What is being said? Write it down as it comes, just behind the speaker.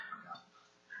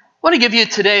I want to give you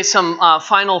today some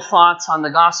final thoughts on the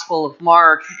Gospel of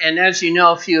Mark. And as you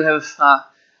know, if you have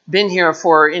been here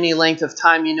for any length of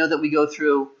time, you know that we go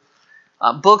through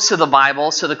books of the Bible.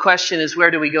 So the question is,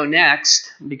 where do we go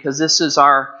next? Because this is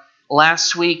our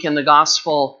last week in the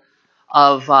Gospel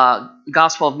of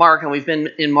Mark, and we've been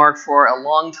in Mark for a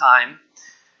long time.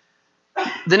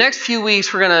 The next few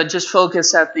weeks, we're going to just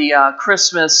focus at the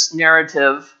Christmas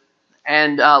narrative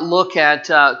and look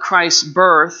at Christ's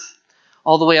birth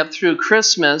all the way up through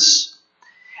Christmas.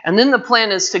 And then the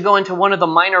plan is to go into one of the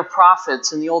minor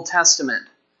prophets in the Old Testament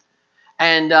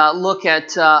and look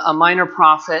at a minor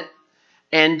prophet.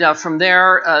 And from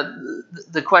there,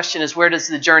 the question is, where does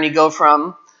the journey go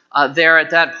from there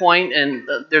at that point? And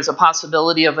there's a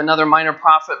possibility of another minor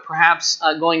prophet, perhaps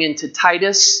going into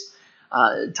Titus.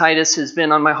 Titus has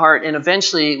been on my heart. And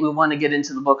eventually, we want to get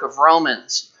into the book of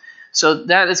Romans. So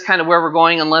that is kind of where we're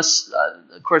going, unless,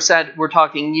 of course, that we're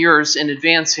talking years in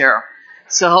advance here.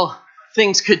 So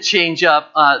things could change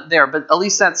up there, but at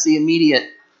least that's the immediate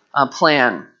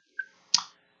plan.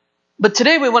 But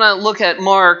today we want to look at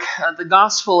Mark, the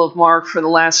Gospel of Mark, for the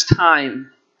last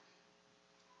time.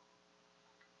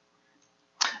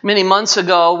 Many months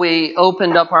ago, we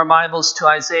opened up our Bibles to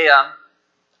Isaiah,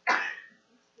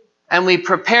 and we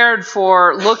prepared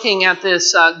for looking at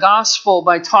this gospel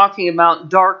by talking about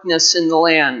darkness in the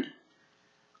land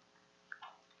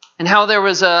and how there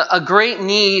was a great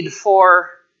need for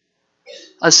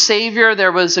a Savior.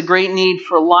 There was a great need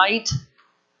for light.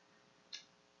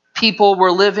 People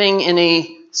were living in a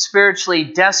spiritually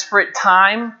desperate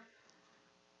time.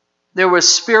 There was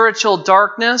spiritual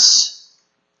darkness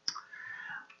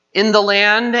in the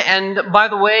land. And by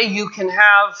the way, you can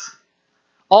have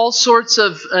all sorts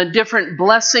of different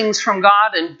blessings from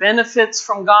God and benefits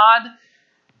from God,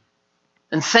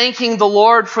 and thanking the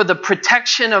Lord for the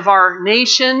protection of our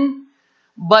nation.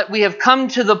 But we have come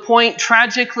to the point,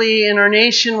 tragically, in our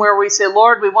nation where we say,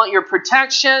 Lord, we want your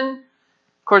protection.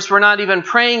 Of course, we're not even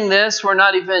praying this. We're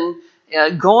not even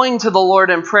going to the Lord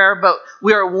in prayer, but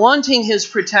we are wanting His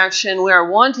protection. We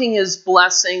are wanting His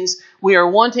blessings. We are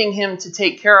wanting Him to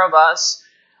take care of us.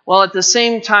 While at the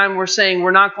same time, we're saying we're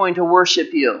not going to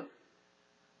worship you.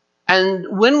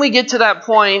 And when we get to that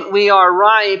point, we are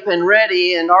ripe and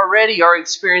ready and already are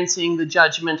experiencing the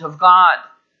judgment of God.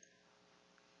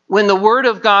 When the Word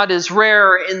of God is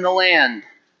rare in the land.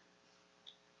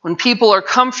 When people are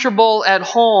comfortable at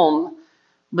home,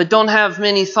 but don't have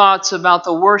many thoughts about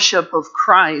the worship of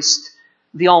Christ,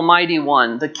 the Almighty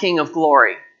One, the King of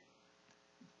Glory.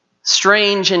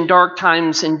 Strange and dark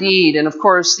times indeed. And of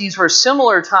course, these were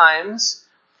similar times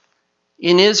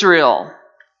in Israel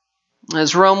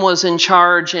as Rome was in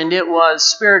charge and it was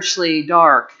spiritually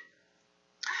dark.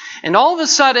 And all of a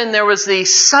sudden, there was the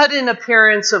sudden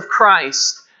appearance of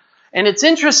Christ. And it's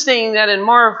interesting that in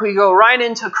Mark, we go right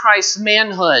into Christ's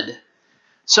manhood.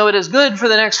 So it is good for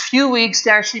the next few weeks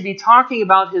to actually be talking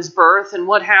about His birth and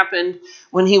what happened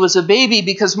when He was a baby,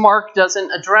 because Mark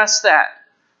doesn't address that.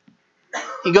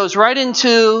 He goes right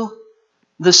into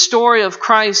the story of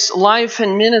Christ's life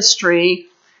and ministry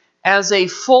as a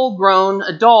full-grown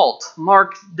adult.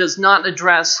 Mark does not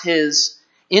address His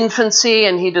infancy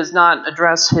and he does not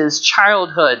address His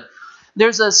childhood.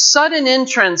 There's a sudden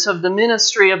entrance of the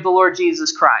ministry of the Lord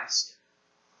Jesus Christ.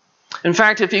 In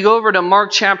fact, if you go over to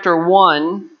Mark chapter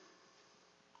 1,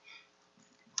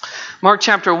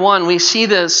 we see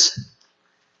this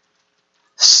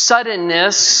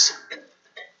suddenness.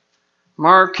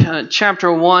 Mark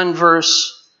chapter 1,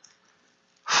 verse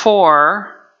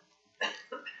 4.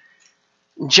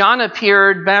 John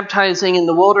appeared baptizing in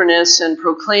the wilderness and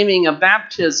proclaiming a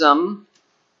baptism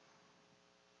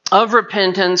of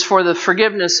repentance for the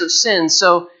forgiveness of sins.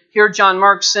 So here John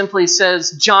Mark simply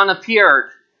says, John appeared.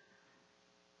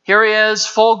 Here he is,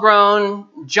 full grown,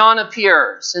 John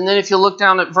appears. And then if you look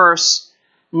down at verse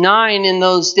 9, in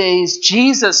those days,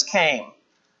 Jesus came.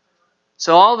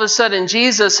 So all of a sudden,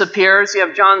 Jesus appears. You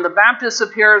have John the Baptist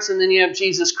appears, and then you have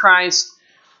Jesus Christ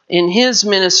in His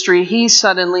ministry. He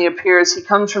suddenly appears. He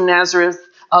comes from Nazareth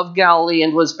of Galilee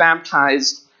and was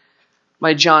baptized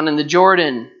by John in the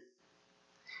Jordan.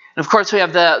 And of course, we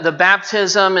have the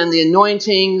baptism and the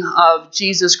anointing of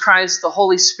Jesus Christ, the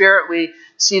Holy Spirit. We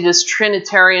see this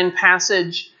Trinitarian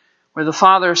passage where the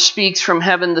Father speaks from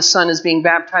heaven, the Son is being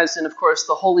baptized, and of course,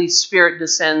 the Holy Spirit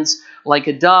descends like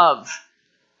a dove.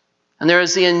 And there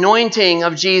is the anointing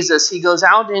of Jesus. He goes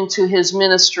out into His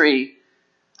ministry,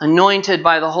 anointed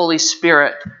by the Holy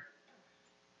Spirit.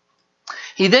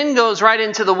 He then goes right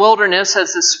into the wilderness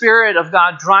as the Spirit of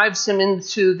God drives Him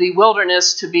into the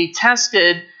wilderness to be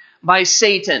tested by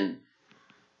Satan.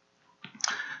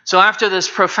 So after this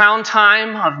profound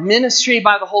time of ministry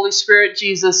by the Holy Spirit,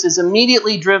 Jesus is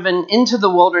immediately driven into the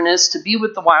wilderness to be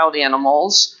with the wild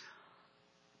animals,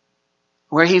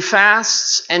 where he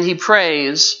fasts and he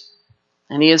prays,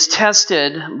 and he is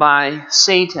tested by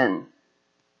Satan.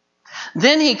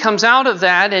 Then he comes out of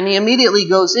that and he immediately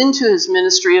goes into his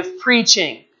ministry of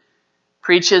preaching.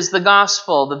 Preaches the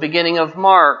gospel, the beginning of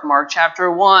Mark chapter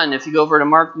 1. If you go over to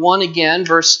Mark 1 again,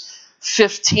 verse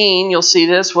 15, you'll see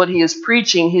this, what he is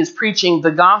preaching. He is preaching the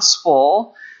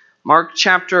gospel. Mark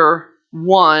chapter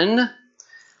 1,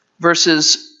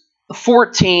 verses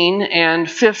 14 and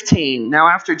 15. Now,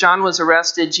 after John was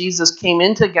arrested, Jesus came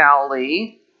into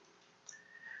Galilee,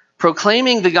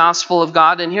 proclaiming the gospel of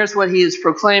God. And here's what he is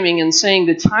proclaiming and saying,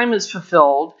 the time is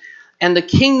fulfilled and the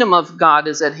kingdom of God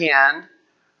is at hand.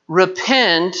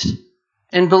 Repent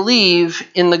and believe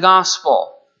in the gospel.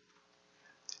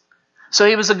 So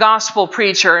he was a gospel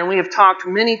preacher, and we have talked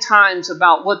many times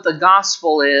about what the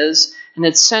gospel is, and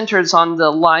it centers on the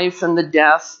life and the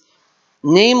death,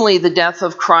 namely the death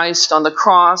of Christ on the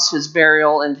cross, his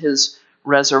burial, and his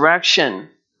resurrection.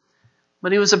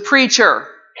 But he was a preacher,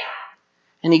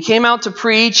 and he came out to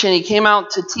preach, and he came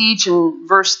out to teach in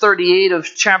verse 38 of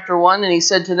chapter 1, and he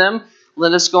said to them,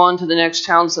 let us go on to the next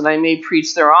towns that I may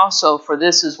preach there also, for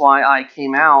this is why I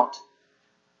came out.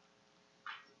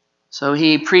 So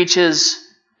he preaches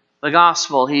the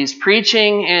gospel. He's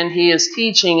preaching and he is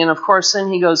teaching. And of course, then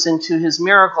he goes into his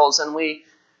miracles. And we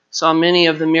saw many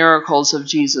of the miracles of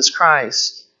Jesus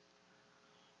Christ.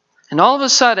 And all of a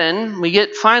sudden, we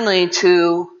get finally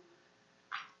to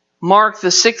Mark, the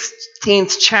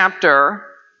 16th chapter.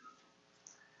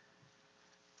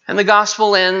 And the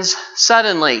gospel ends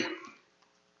suddenly.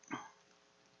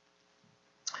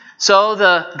 So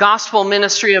the gospel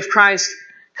ministry of Christ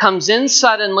comes in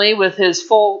suddenly with his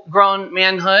full-grown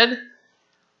manhood,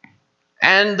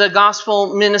 and the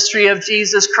gospel ministry of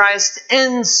Jesus Christ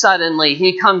ends suddenly.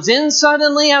 He comes in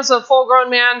suddenly as a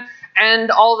full-grown man, and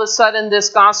all of a sudden this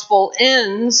gospel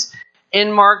ends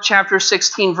in Mark chapter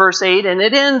 16, verse 8, and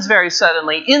it ends very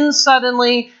suddenly. Ends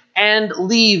suddenly and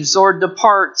leaves or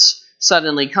departs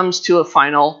suddenly, comes to a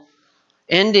final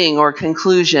ending or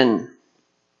conclusion.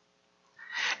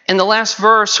 In the last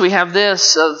verse, we have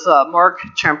this of Mark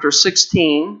chapter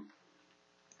 16,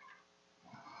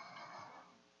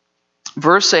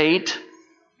 verse 8.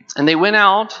 And they went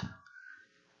out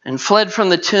and fled from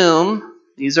the tomb.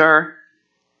 These are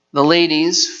the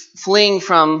ladies fleeing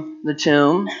from the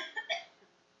tomb.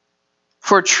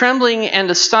 For trembling and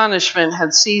astonishment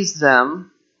had seized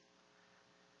them.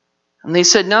 And they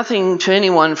said nothing to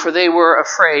anyone, for they were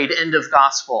afraid. End of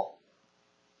gospel.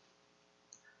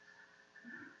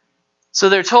 So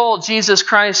they're told Jesus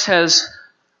Christ has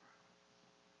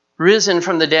risen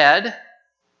from the dead.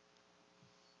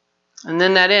 And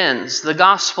then that ends. The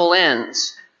gospel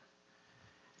ends.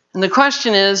 And the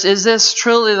question is this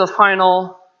truly the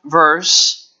final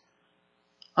verse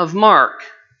of Mark?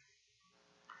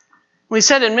 We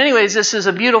said in many ways this is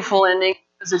a beautiful ending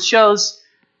because it shows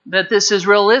that this is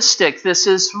realistic. This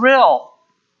is real.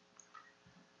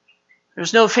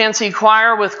 There's no fancy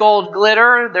choir with gold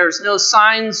glitter. There's no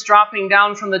signs dropping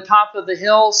down from the top of the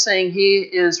hill saying he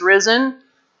is risen.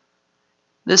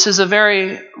 This is a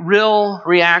very real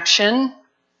reaction,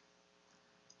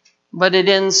 but it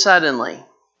ends suddenly.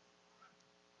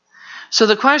 So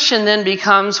the question then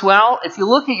becomes, well, if you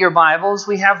look at your Bibles,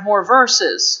 we have more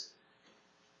verses.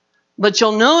 But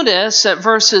you'll notice that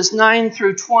verses 9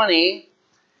 through 20,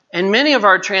 and many of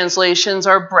our translations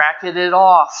are bracketed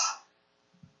off.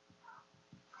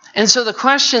 And so the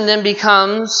question then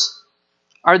becomes,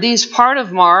 are these part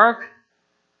of Mark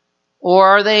or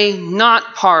are they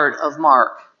not part of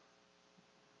Mark?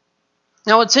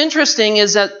 Now what's interesting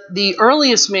is that the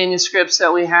earliest manuscripts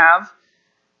that we have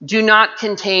do not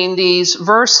contain these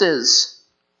verses.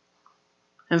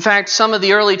 In fact, some of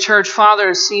the early church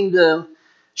fathers seem to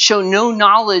show no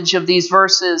knowledge of these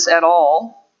verses at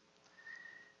all.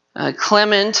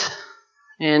 Clement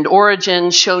and Origen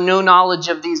show no knowledge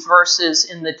of these verses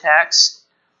in the text.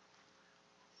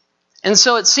 And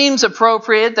so it seems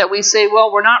appropriate that we say,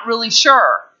 well, we're not really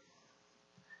sure.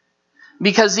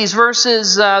 Because these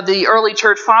verses, the early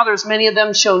church fathers, many of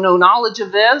them show no knowledge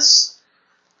of this.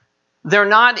 They're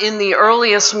not in the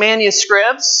earliest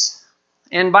manuscripts.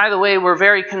 And by the way, we're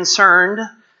very concerned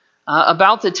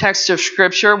about the text of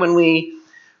Scripture. When we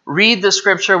read the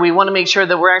Scripture, we want to make sure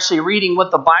that we're actually reading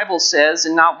what the Bible says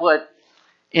and not what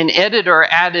an editor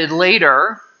added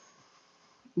later.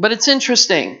 But it's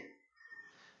interesting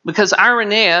because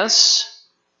Irenaeus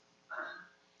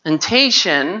and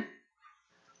Tatian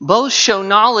both show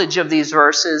knowledge of these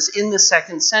verses in the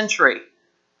 2nd century.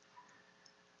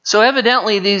 So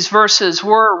evidently these verses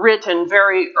were written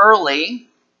very early.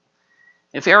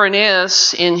 If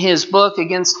Irenaeus, in his book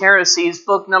Against Heresies,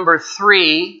 book number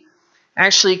 3,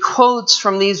 actually quotes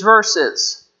from these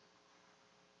verses.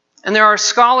 And there are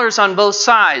scholars on both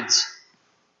sides.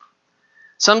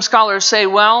 Some scholars say,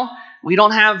 well, we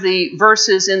don't have the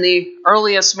verses in the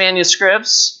earliest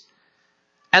manuscripts,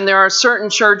 and there are certain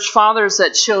church fathers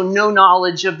that show no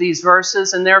knowledge of these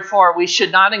verses, and therefore we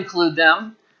should not include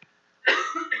them.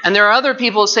 And there are other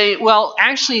people who say, well,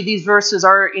 actually these verses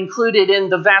are included in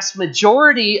the vast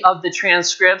majority of the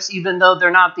transcripts, even though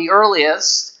they're not the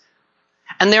earliest.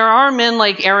 And there are men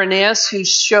like Irenaeus who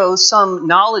show some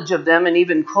knowledge of them and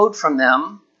even quote from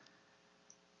them.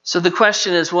 So the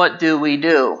question is, what do we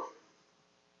do?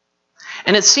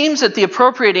 And it seems that the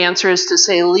appropriate answer is to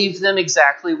say, leave them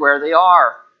exactly where they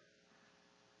are.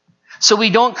 So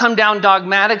we don't come down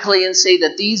dogmatically and say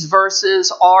that these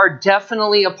verses are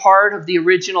definitely a part of the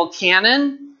original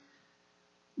canon.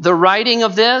 The writing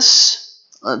of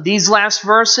these last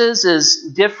verses,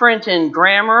 is different in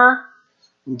grammar,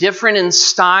 different in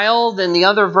style than the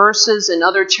other verses and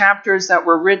other chapters that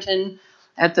were written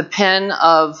at the pen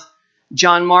of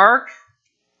John Mark.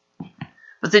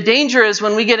 But the danger is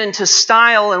when we get into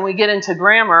style and we get into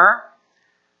grammar,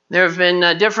 there have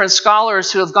been different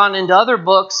scholars who have gone into other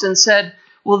books and said,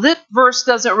 well, this verse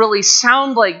doesn't really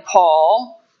sound like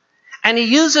Paul, and he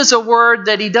uses a word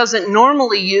that he doesn't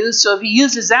normally use, so if he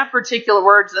uses that particular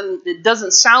word, then it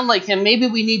doesn't sound like him. Maybe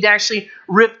we need to actually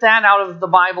rip that out of the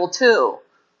Bible too.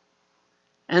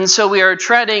 And so we are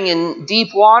treading in deep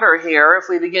water here if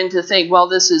we begin to think, well,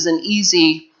 this is an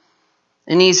easy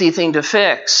thing to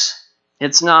fix.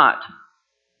 It's not.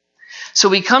 So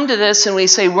we come to this and we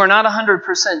say we're not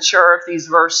 100% sure if these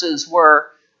verses were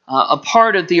a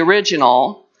part of the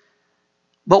original.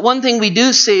 But one thing we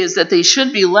do see is that they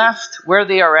should be left where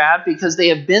they are at because they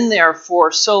have been there for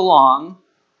so long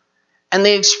and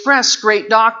they express great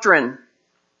doctrine.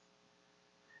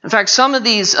 In fact, some of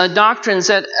these doctrines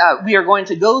that we are going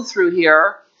to go through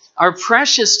here are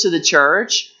precious to the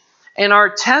church and are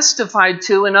testified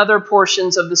to in other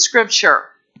portions of the Scripture.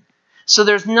 So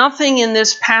there's nothing in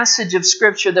this passage of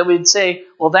Scripture that we'd say,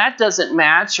 well, that doesn't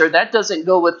match, or that doesn't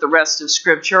go with the rest of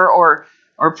Scripture, or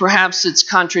perhaps it's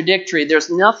contradictory. There's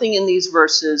nothing in these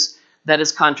verses that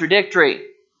is contradictory.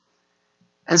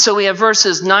 And so we have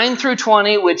verses 9 through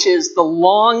 20, which is the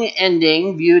long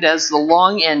ending, viewed as the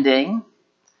long ending,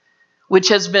 which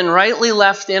has been rightly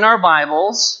left in our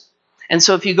Bibles. And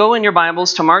so if you go in your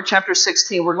Bibles to Mark chapter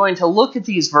 16, we're going to look at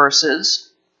these verses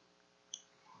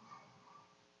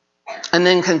and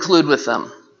then conclude with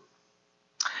them.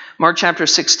 Mark chapter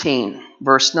 16,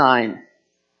 verse 9.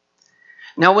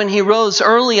 Now when he rose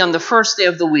early on the first day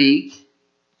of the week,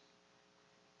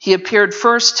 he appeared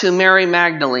first to Mary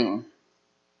Magdalene,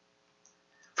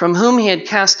 from whom he had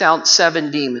cast out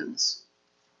 7 demons.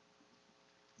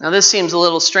 Now this seems a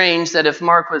little strange that if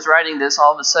Mark was writing this,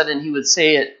 all of a sudden he would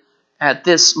say it at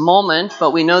this moment,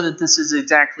 but we know that this is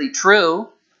exactly true.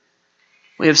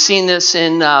 We have seen this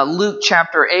in Luke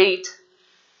chapter 8.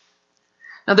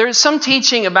 Now there is some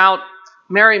teaching about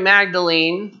Mary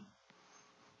Magdalene.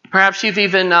 Perhaps you've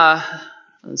even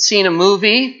seen a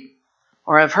movie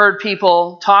or have heard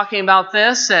people talking about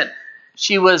this, that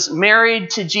she was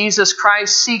married to Jesus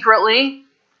Christ secretly.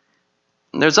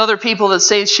 And there's other people that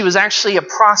say she was actually a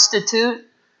prostitute,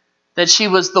 that she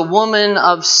was the woman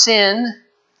of sin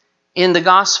in the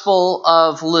Gospel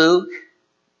of Luke.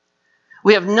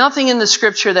 We have nothing in the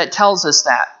Scripture that tells us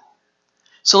that.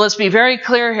 So let's be very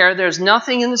clear here. There's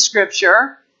nothing in the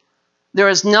Scripture. There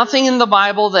is nothing in the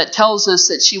Bible that tells us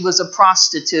that she was a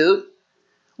prostitute.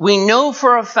 We know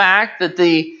for a fact that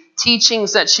the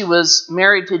teachings that she was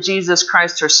married to Jesus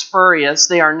Christ are spurious.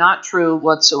 They are not true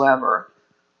whatsoever.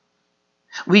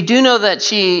 We do know that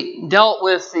she dealt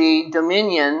with the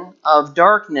dominion of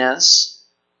darkness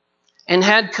and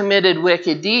had committed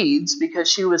wicked deeds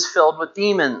because she was filled with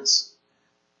demons.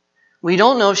 We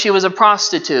don't know if she was a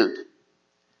prostitute.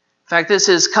 In fact, this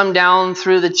has come down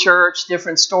through the church.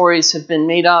 Different stories have been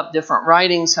made up. Different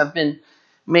writings have been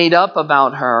made up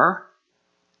about her.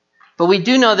 But we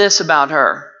do know this about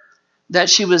her, that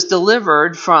she was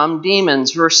delivered from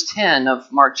demons. Verse 10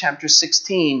 of Mark chapter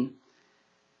 16.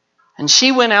 And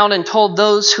she went out and told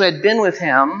those who had been with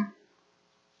him,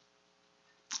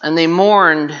 and they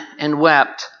mourned and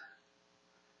wept.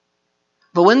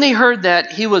 But when they heard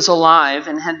that he was alive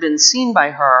and had been seen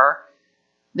by her,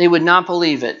 they would not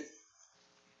believe it.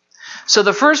 So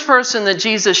the first person that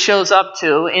Jesus shows up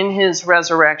to in his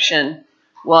resurrection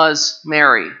was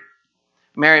Mary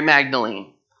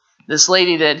Magdalene, this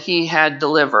lady that he had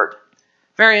delivered.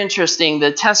 Very interesting.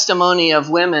 The testimony of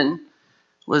women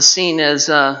was seen as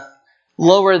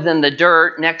lower than the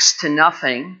dirt, next to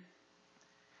nothing.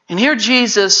 And here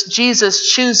Jesus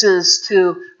chooses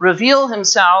to reveal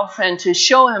himself and to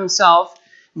show himself,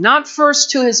 not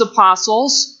first to his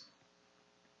apostles.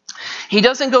 He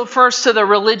doesn't go first to the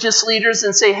religious leaders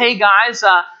and say, hey guys,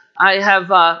 I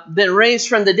have been raised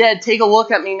from the dead. Take a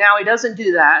look at me now. He doesn't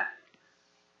do that.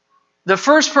 The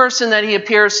first person that he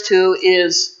appears to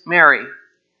is Mary.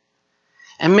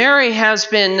 And Mary has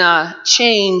been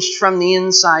changed from the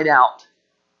inside out.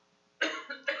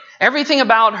 Everything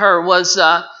about her was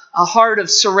a heart of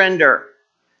surrender.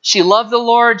 She loved the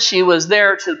Lord. She was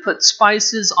there to put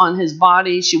spices on his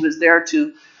body. She was there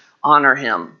to honor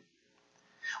him.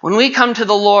 When we come to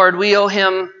the Lord, we owe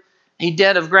him a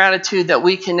debt of gratitude that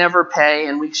we can never pay,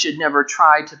 and we should never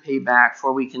try to pay back,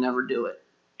 for we can never do it.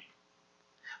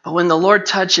 But when the Lord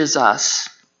touches us,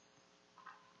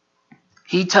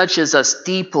 he touches us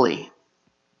deeply.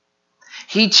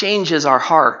 He changes our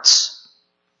hearts.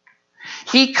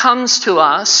 He comes to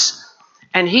us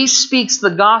and he speaks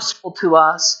the gospel to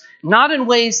us, not in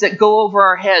ways that go over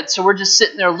our heads. So we're just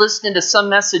sitting there listening to some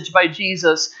message by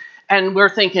Jesus and we're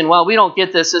thinking, well, we don't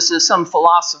get this. This is some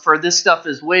philosopher. This stuff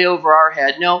is way over our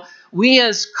head. No, we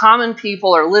as common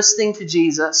people are listening to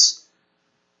Jesus,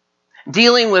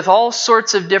 dealing with all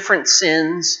sorts of different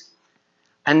sins.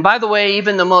 And by the way,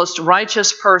 even the most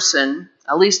righteous person,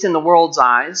 at least in the world's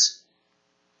eyes,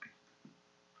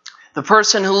 the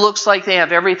person who looks like they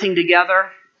have everything together,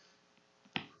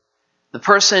 the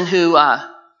person who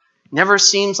never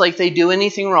seems like they do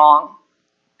anything wrong,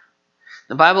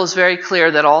 the Bible is very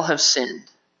clear that all have sinned.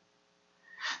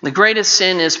 The greatest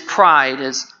sin is pride,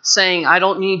 is saying, I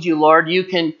don't need you, Lord. You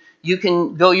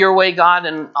can go your way, God,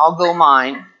 and I'll go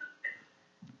mine.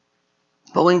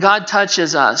 But when God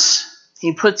touches us,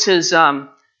 he puts his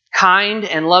kind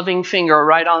and loving finger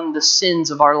right on the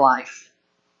sins of our life.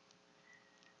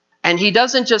 And he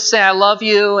doesn't just say, I love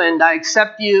you and I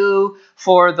accept you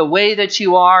for the way that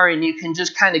you are, and you can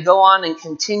just kind of go on and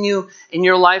continue in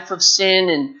your life of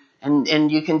sin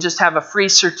and you can just have a free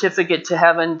certificate to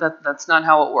heaven. That's not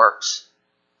how it works.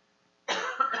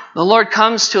 The Lord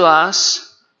comes to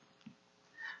us.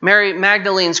 Mary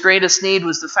Magdalene's greatest need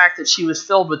was the fact that she was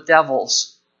filled with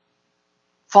devils,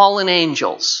 fallen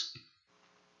angels,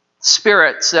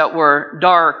 spirits that were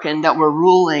dark and that were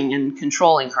ruling and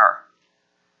controlling her.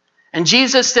 And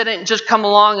Jesus didn't just come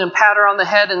along and pat her on the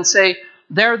head and say,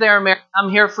 there, Mary, I'm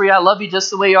here for you. I love you just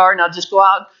the way you are. Now just go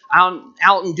out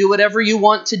and do whatever you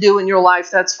want to do in your life.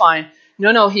 That's fine.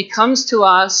 No, he comes to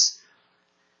us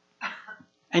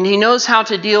and he knows how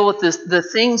to deal with the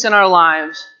things in our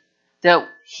lives that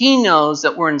he knows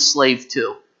that we're enslaved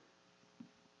to.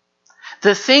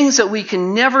 The things that we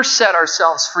can never set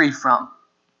ourselves free from.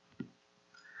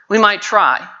 We might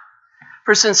try.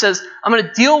 Person says, I'm going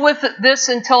to deal with this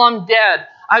until I'm dead.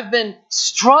 I've been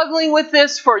struggling with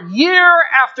this for year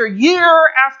after year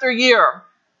after year.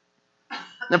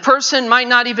 The person might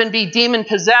not even be demon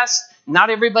possessed. Not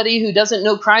everybody who doesn't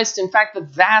know Christ. In fact, the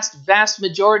vast, vast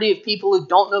majority of people who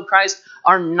don't know Christ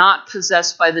are not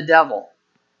possessed by the devil.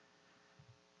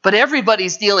 But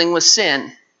everybody's dealing with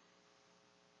sin.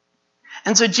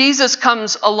 And so Jesus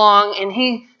comes along and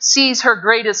he sees her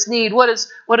greatest need. What is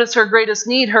her greatest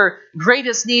need? Her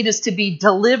greatest need is to be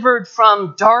delivered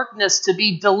from darkness, to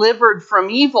be delivered from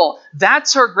evil.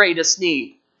 That's her greatest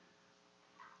need.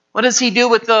 What does he do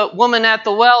with the woman at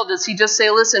the well? Does he just say,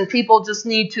 listen, people just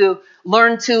need to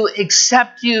learn to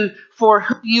accept you for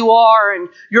who you are and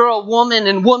you're a woman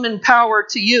and woman power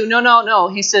to you? No.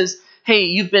 He says, hey,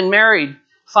 you've been married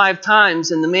 5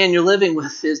 times and the man you're living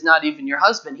with is not even your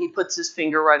husband. He puts his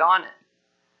finger right on it.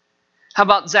 How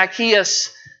about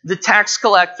Zacchaeus, the tax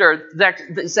collector?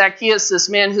 Zacchaeus, this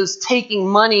man who's taking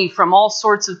money from all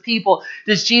sorts of people.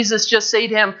 Does Jesus just say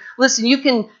to him, listen, you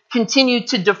can continue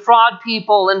to defraud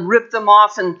people and rip them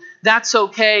off and that's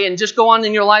okay and just go on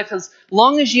in your life as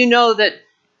long as you know that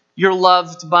you're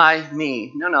loved by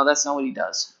me? No, that's not what he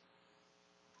does.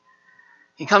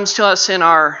 He comes to us in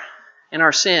our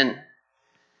sin.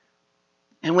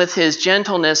 And with his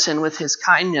gentleness and with his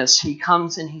kindness, he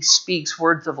comes and he speaks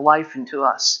words of life into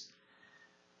us.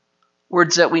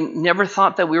 Words that we never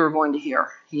thought that we were going to hear.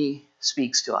 He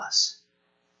speaks to us.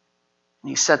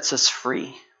 And he sets us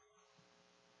free.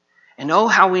 And oh,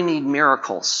 how we need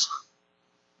miracles.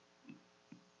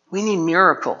 We need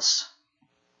miracles.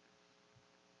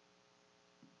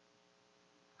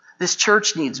 This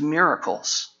church needs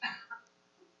miracles.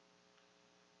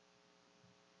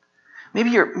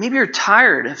 Maybe you're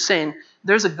tired of saying,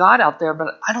 there's a God out there,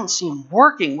 but I don't see him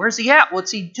working. Where's he at?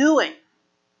 What's he doing?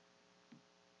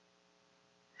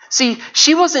 See,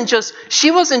 she wasn't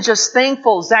just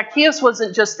thankful. Zacchaeus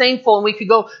wasn't just thankful, and we could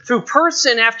go through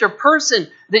person after person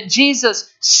that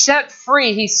Jesus set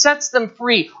free. He sets them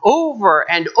free over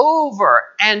and over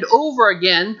and over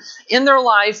again in their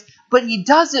life, but he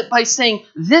does it by saying,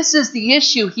 this is the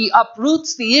issue. He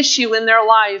uproots the issue in their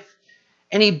life,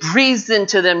 and he breathes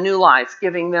into them new life,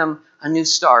 giving them a new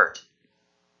start.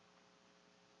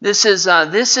 This is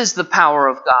the power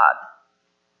of God.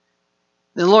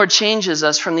 The Lord changes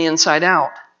us from the inside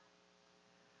out.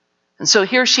 And so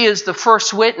here she is, the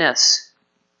first witness.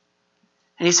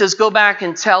 And he says, go back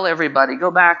and tell everybody. Go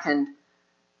back and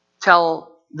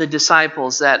tell the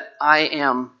disciples that I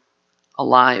am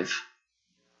alive.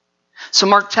 So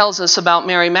Mark tells us about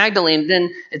Mary Magdalene.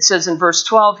 Then it says in verse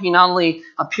 12, he not only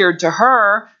appeared to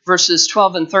her, verses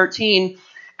 12 and 13,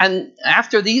 and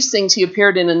after these things he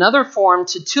appeared in another form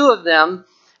to two of them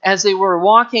as they were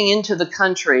walking into the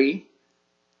country.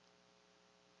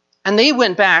 And they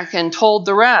went back and told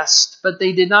the rest, but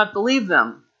they did not believe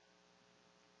them.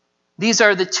 These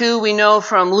are the two we know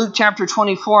from Luke chapter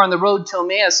 24 on the road to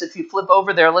Emmaus. If you flip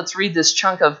over there, let's read this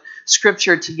chunk of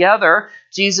scripture together.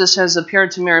 Jesus has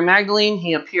appeared to Mary Magdalene.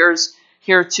 He appears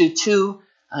here to two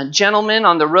gentlemen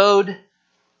on the road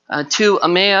to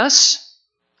Emmaus.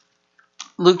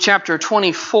 Luke chapter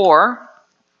 24,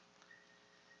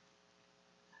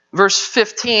 verse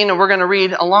 15, and we're going to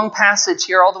read a long passage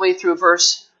here all the way through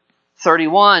verse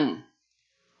 31.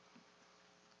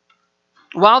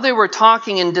 While they were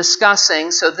talking and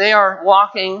discussing, so they are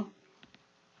walking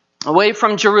away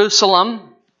from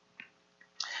Jerusalem,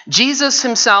 Jesus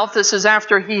himself, this is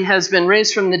after he has been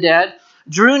raised from the dead,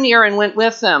 drew near and went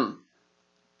with them.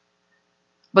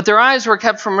 But their eyes were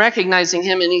kept from recognizing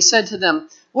him, and he said to them,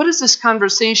 what is this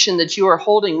conversation that you are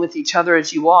holding with each other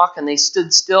as you walk? And they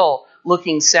stood still,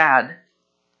 looking sad.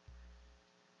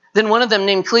 Then one of them,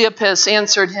 named Cleopas,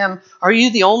 answered him, are you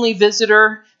the only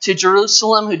visitor to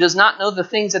Jerusalem who does not know the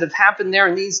things that have happened there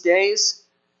in these days?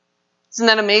 Isn't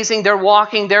that amazing? They're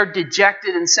walking, they're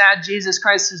dejected and sad. Jesus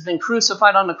Christ has been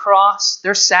crucified on the cross.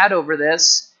 They're sad over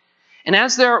this. And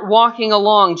as they're walking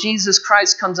along, Jesus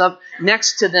Christ comes up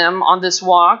next to them on this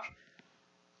walk.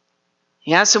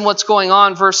 He asks them what's going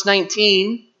on, verse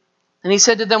 19. And he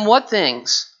said to them, what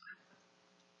things?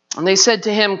 And they said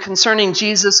to him, concerning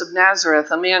Jesus of Nazareth,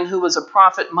 a man who was a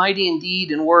prophet, mighty in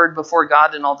deed and word before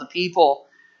God and all the people.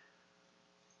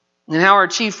 And how our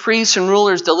chief priests and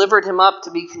rulers delivered him up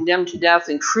to be condemned to death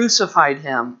and crucified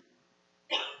him.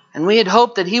 And we had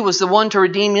hoped that he was the one to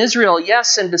redeem Israel.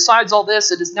 Yes, and besides all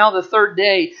this, it is now the third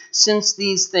day since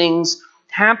these things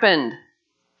happened.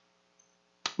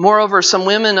 Moreover, some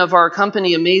women of our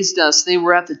company amazed us. They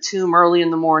were at the tomb early in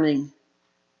the morning.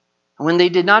 And when they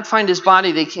did not find his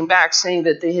body, they came back saying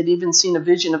that they had even seen a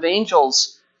vision of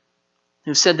angels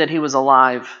who said that he was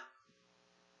alive.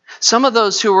 Some of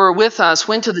those who were with us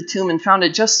went to the tomb and found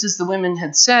it just as the women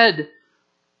had said,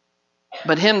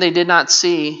 but him they did not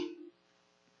see.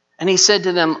 And he said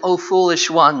to them, O foolish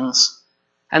ones,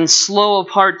 and slow of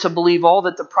heart to believe all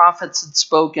that the prophets had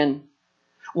spoken.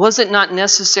 Was it not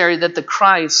necessary that the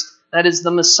Christ, that is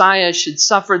the Messiah, should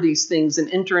suffer these things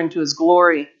and enter into his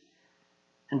glory?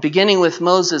 And beginning with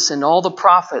Moses and all the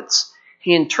prophets,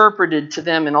 he interpreted to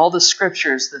them in all the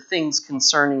scriptures the things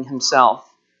concerning himself.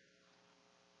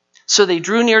 So they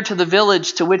drew near to the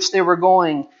village to which they were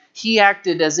going. He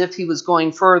acted as if he was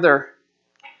going further.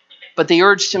 But they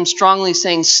urged him strongly,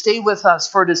 saying, stay with us,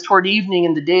 for it is toward evening,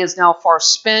 and the day is now far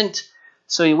spent.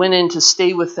 So he went in to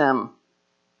stay with them.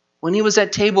 When he was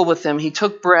at table with them, he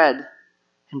took bread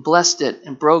and blessed it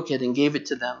and broke it and gave it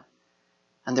to them.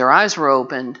 And their eyes were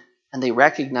opened, and they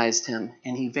recognized him,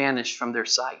 and he vanished from their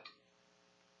sight.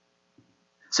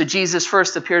 So Jesus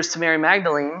first appears to Mary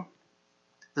Magdalene.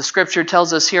 The scripture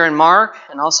tells us here in Mark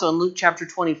and also in Luke chapter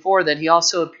 24 that he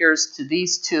also appears to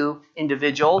these two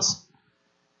individuals.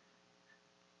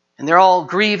 And they're all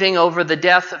grieving over the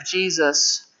death of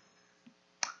Jesus.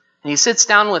 And he sits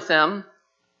down with them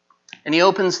and he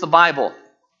opens the Bible.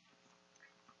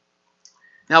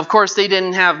 Now, of course, they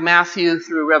didn't have Matthew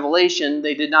through Revelation.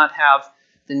 They did not have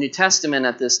the New Testament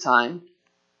at this time.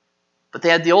 But they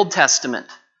had the Old Testament.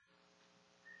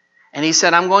 And he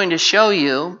said, I'm going to show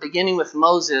you, beginning with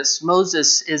Moses.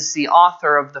 Moses is the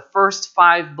author of the first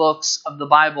 5 books of the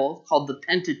Bible called the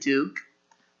Pentateuch.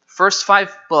 First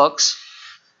 5 books.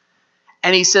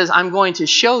 And he says, I'm going to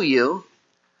show you.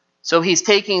 So he's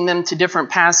taking them to different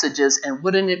passages. And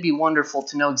wouldn't it be wonderful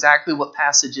to know exactly what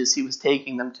passages he was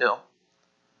taking them to?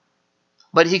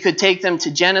 But he could take them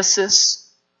to Genesis.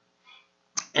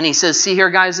 And he says, see here,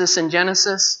 guys, this in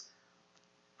Genesis.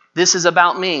 This is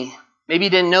about me. Maybe you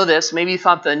didn't know this. Maybe you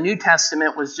thought the New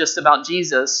Testament was just about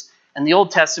Jesus and the Old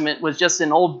Testament was just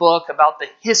an old book about the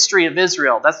history of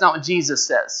Israel. That's not what Jesus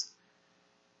says.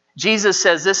 Jesus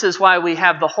says this is why we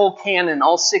have the whole canon,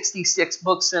 all 66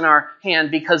 books in our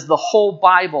hand, because the whole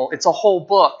Bible, it's a whole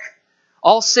book.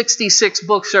 All 66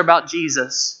 books are about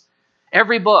Jesus.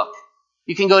 Every book.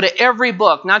 You can go to every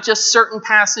book, not just certain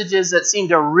passages that seem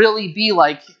to really be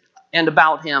like and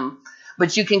about him,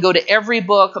 but you can go to every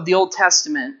book of the Old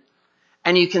Testament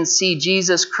and you can see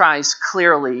Jesus Christ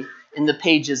clearly in the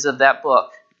pages of that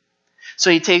book.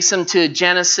 So he takes them to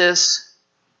Genesis,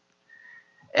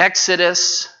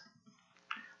 Exodus,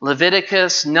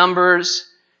 Leviticus, Numbers,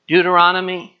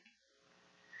 Deuteronomy.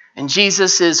 And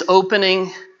Jesus is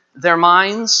opening their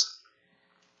minds.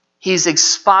 He's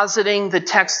expositing the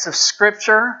texts of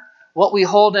Scripture. What we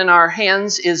hold in our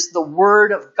hands is the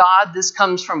Word of God. This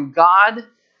comes from God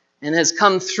and has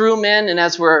come through men. And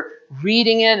as we're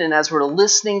reading it and as we're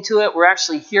listening to it, we're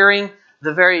actually hearing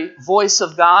the very voice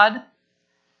of God.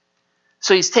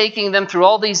 So he's taking them through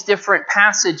all these different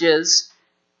passages.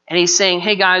 And he's saying,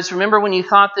 hey guys, remember when you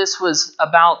thought this was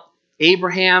about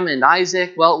Abraham and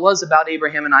Isaac? Well, it was about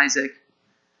Abraham and Isaac.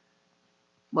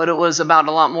 But it was about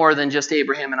a lot more than just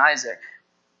Abraham and Isaac.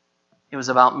 It was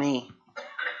about me.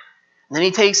 And then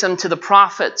he takes them to the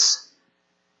prophets.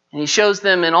 And he shows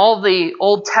them in all the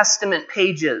Old Testament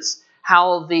pages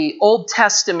how the Old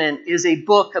Testament is a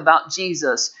book about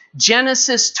Jesus.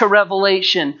 Genesis to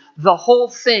Revelation, the whole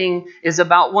thing is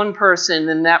about one person,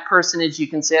 and that person is, you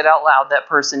can say it out loud, that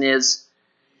person is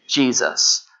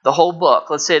Jesus. The whole book,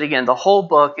 let's say it again, the whole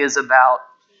book is about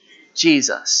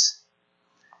Jesus.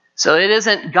 So it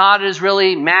isn't God is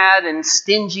really mad and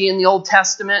stingy in the Old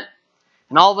Testament,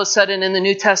 and all of a sudden in the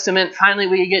New Testament, finally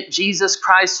we get Jesus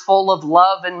Christ full of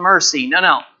love and mercy.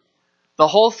 No. The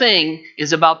whole thing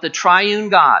is about the triune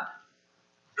God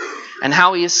and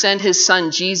how he has sent his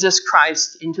son Jesus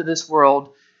Christ into this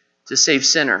world to save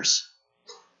sinners.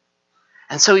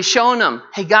 And so he's showing them,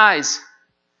 hey guys,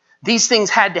 these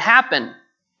things had to happen.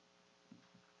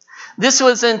 This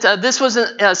wasn't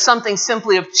something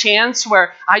simply of chance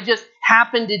where I just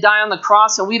happened to die on the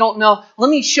cross and we don't know. Let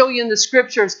me show you in the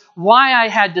Scriptures why I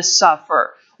had to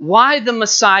suffer, why the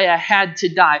Messiah had to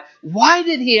die. Why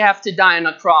did he have to die on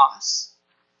a cross?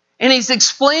 And he's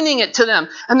explaining it to them.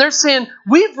 And they're saying,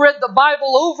 we've read the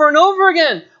Bible over and over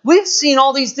again. We've seen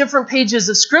all these different pages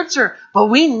of Scripture,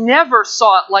 but we never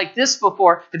saw it like this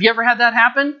before. Have you ever had that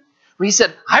happen? Where you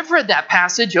said, I've read that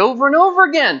passage over and over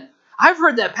again. I've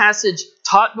heard that passage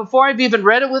taught before. I've even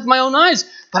read it with my own eyes.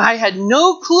 But I had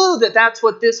no clue that that's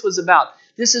what this was about.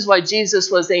 This is why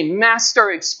Jesus was a master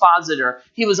expositor.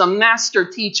 He was a master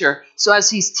teacher. So as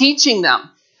he's teaching them,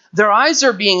 their eyes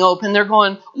are being opened. They're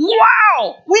going,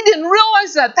 wow, we didn't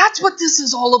realize that. That's what this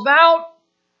is all about.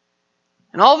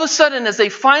 And all of a sudden, as they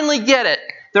finally get it,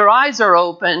 their eyes are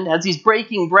opened. As he's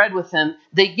breaking bread with them,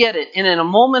 they get it. And in a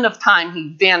moment of time, he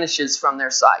vanishes from their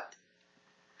sight.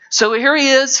 So here he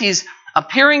is. He's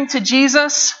appearing to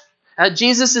Jesus.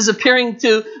 Jesus is appearing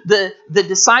to the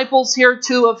disciples here,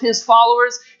 two of his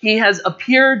followers. He has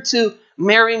appeared to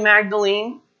Mary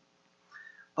Magdalene.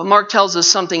 But Mark tells us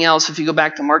something else if you go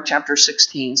back to Mark chapter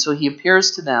 16. So he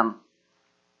appears to them.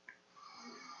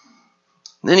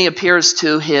 Then he appears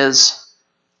to his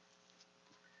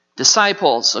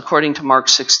disciples, according to Mark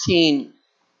 16.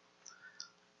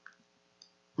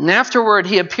 And afterward,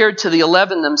 he appeared to the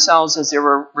 11 themselves as they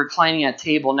were reclining at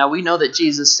table. Now we know that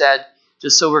Jesus said,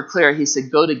 just so we're clear, he said,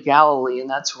 go to Galilee, and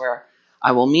that's where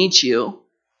I will meet you.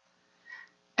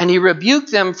 And he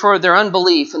rebuked them for their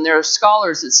unbelief. And there are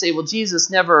scholars that say, well, Jesus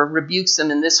never rebukes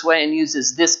them in this way and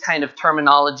uses this kind of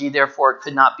terminology, therefore it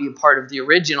could not be a part of the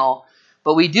original.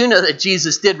 But we do know that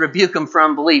Jesus did rebuke them for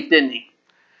unbelief, didn't he?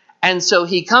 And so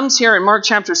he comes here in Mark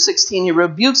chapter 16, he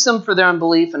rebukes them for their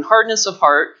unbelief and hardness of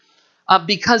heart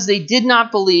because they did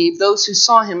not believe those who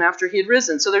saw him after he had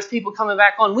risen. So there's people coming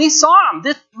back on, we saw him,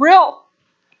 this is real.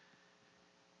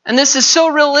 And this is so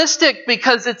realistic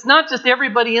because it's not just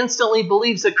everybody instantly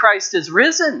believes that Christ is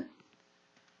risen.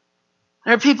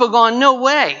 There are people going, no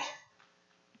way.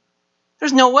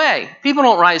 There's no way. People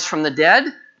don't rise from the dead.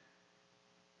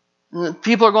 And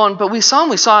people are going, but we saw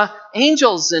him. We saw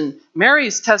angels, and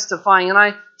Mary's testifying, and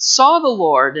I saw the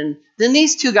Lord. And then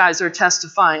these two guys are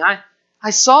testifying. I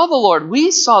saw the Lord.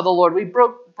 We saw the Lord. We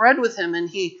broke bread with him, and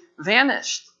he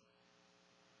vanished.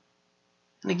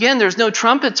 And again, there's no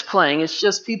trumpets playing. It's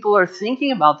just people are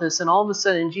thinking about this, and all of a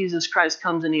sudden Jesus Christ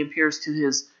comes and he appears to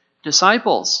his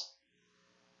disciples.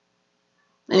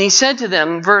 And he said to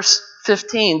them, verse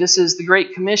 15, this is the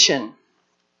Great Commission.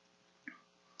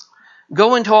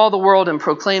 Go into all the world and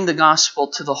proclaim the gospel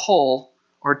to the whole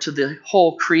or to the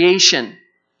whole creation.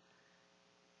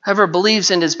 Whoever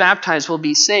believes and is baptized will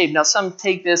be saved. Now some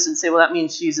take this and say, well, that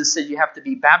means Jesus said you have to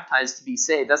be baptized to be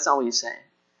saved. That's not what he's saying.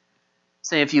 He's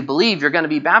saying if you believe, you're going to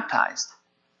be baptized.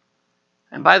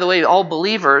 And by the way, all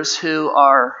believers who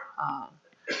are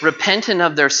repentant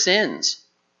of their sins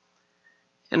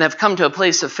and have come to a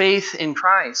place of faith in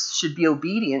Christ should be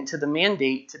obedient to the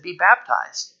mandate to be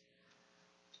baptized.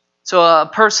 So a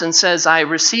person says, I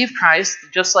received Christ,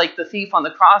 just like the thief on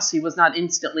the cross. He was not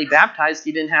instantly baptized.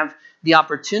 He didn't have the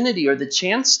opportunity or the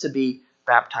chance to be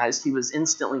baptized. He was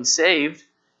instantly saved.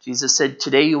 Jesus said,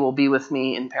 today you will be with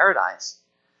me in paradise.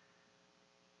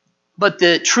 But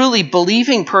the truly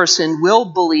believing person will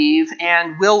believe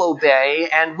and will obey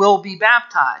and will be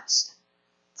baptized.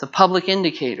 It's a public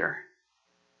indicator.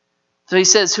 So he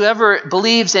says, whoever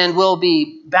believes and will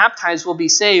be baptized will be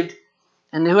saved.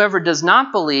 And whoever does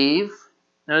not believe,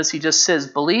 notice he just says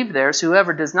believe there, so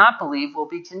whoever does not believe will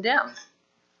be condemned.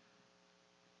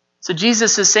 So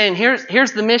Jesus is saying,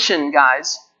 here's the mission,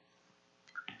 guys.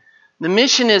 The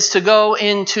mission is to go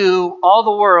into all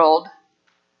the world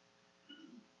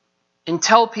and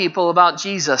tell people about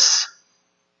Jesus.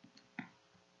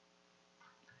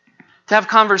 To have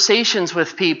conversations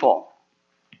with people.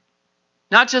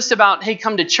 Not just about, hey,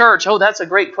 come to church. Oh, that's a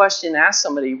great question to ask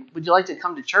somebody. Would you like to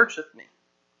come to church with me?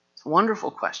 It's a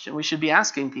wonderful question. We should be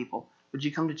asking people, would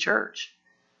you come to church?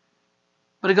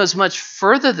 But it goes much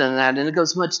further than that, and it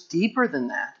goes much deeper than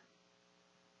that.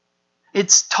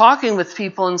 It's talking with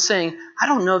people and saying, I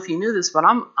don't know if you knew this, but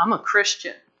I'm a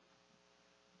Christian.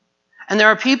 And there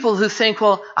are people who think,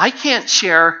 well, I can't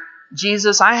share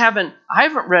Jesus. I haven't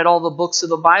read all the books of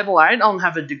the Bible. I don't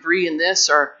have a degree in this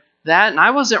or that, and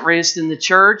I wasn't raised in the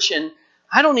church, and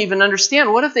I don't even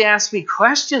understand. What if they ask me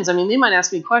questions? I mean, they might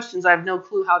ask me questions I have no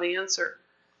clue how to answer.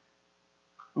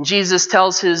 And Jesus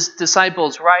tells his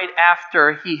disciples right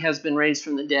after he has been raised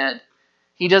from the dead.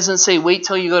 He doesn't say, wait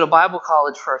till you go to Bible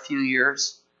college for a few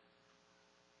years.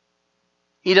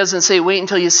 He doesn't say, wait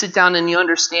until you sit down and you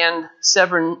understand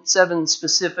seven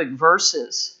specific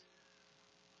verses.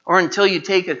 Or until you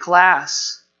take a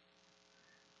class.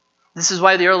 This is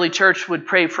why the early church would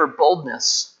pray for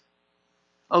boldness.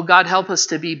 Oh, God, help us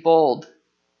to be bold.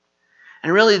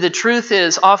 And really the truth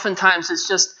is, oftentimes it's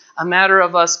just a matter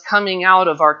of us coming out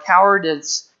of our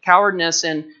cowardice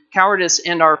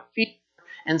and our fear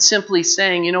and simply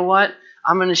saying, you know what?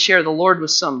 I'm going to share the Lord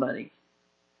with somebody.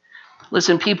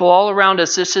 Listen, people all around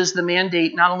us, this is the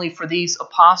mandate not only for these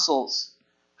apostles,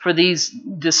 for these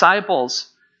disciples,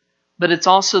 but it's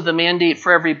also the mandate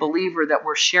for every believer that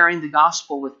we're sharing the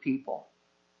gospel with people.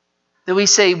 That we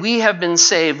say, we have been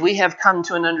saved. We have come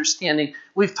to an understanding.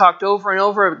 We've talked over and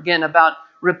over again about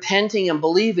repenting and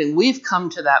believing. We've come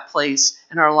to that place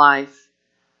in our life.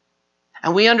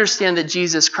 And we understand that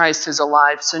Jesus Christ is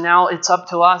alive. So now it's up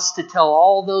to us to tell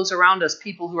all those around us,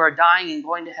 people who are dying and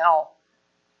going to hell.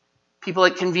 People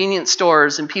at convenience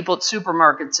stores and people at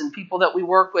supermarkets and people that we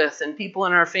work with and people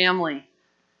in our family.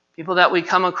 People that we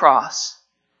come across.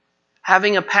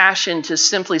 Having a passion to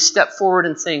simply step forward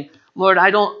and saying, Lord,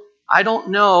 I don't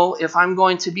know if I'm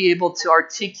going to be able to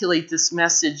articulate this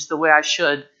message the way I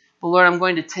should. But Lord, I'm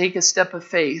going to take a step of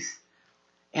faith.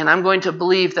 And I'm going to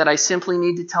believe that I simply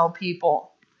need to tell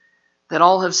people that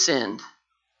all have sinned.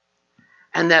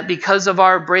 And that because of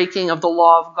our breaking of the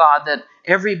law of God, that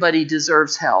everybody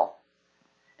deserves hell.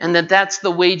 And that that's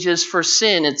the wages for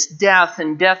sin. It's death.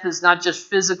 And death is not just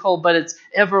physical, but it's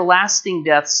everlasting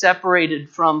death separated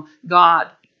from God.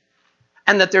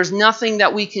 And that there's nothing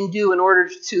that we can do in order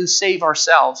to save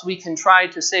ourselves. We can try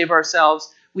to save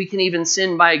ourselves. We can even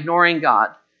sin by ignoring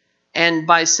God. And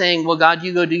by saying, well, God,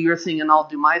 you go do your thing and I'll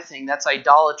do my thing. That's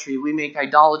idolatry. We make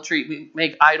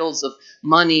idols of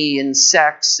money and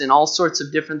sex and all sorts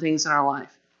of different things in our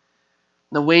life.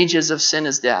 The wages of sin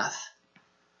is death.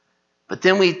 But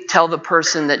then we tell the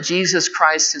person that Jesus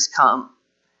Christ has come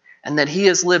and that he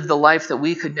has lived the life that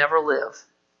we could never live.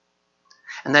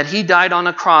 And that he died on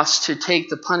a cross to take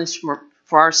the punishment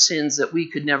for our sins that we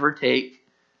could never take.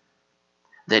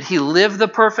 That he lived the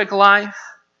perfect life.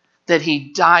 That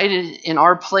he died in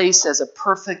our place as a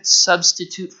perfect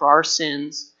substitute for our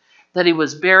sins. That he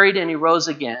was buried and he rose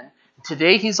again.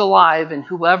 Today he's alive, and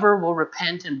whoever will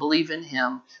repent and believe in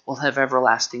him will have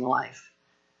everlasting life.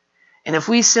 And if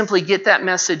we simply get that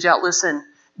message out, listen,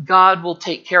 God will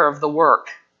take care of the work.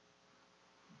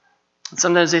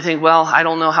 Sometimes they think, well, I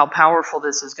don't know how powerful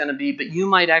this is going to be, but you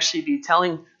might actually be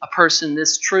telling a person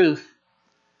this truth,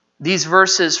 these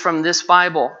verses from this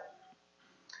Bible.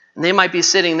 And they might be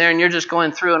sitting there and you're just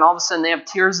going through and all of a sudden they have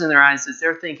tears in their eyes as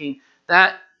they're thinking,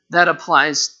 that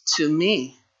applies to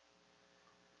me.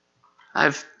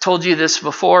 I've told you this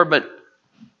before, but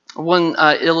one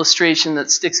illustration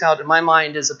that sticks out in my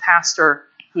mind is a pastor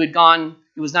who had gone,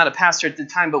 he was not a pastor at the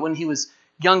time, but when he was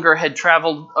younger, had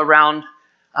traveled around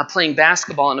playing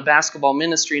basketball in a basketball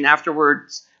ministry, and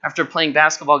afterwards, after playing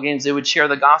basketball games, they would share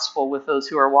the gospel with those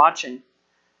who are watching.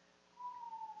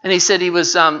 And he said he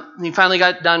finally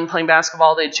got done playing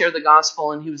basketball, they'd share the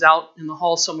gospel, and he was out in the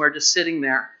hall somewhere just sitting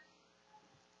there.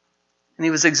 And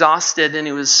he was exhausted and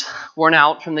he was worn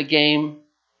out from the game.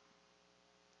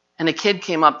 And a kid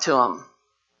came up to him,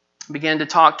 began to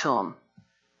talk to him,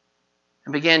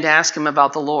 and began to ask him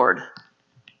about the Lord.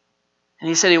 And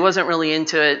he said he wasn't really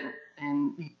into it,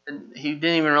 and he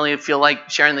didn't even really feel like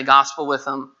sharing the gospel with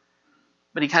him.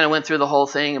 But he kind of went through the whole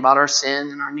thing about our sin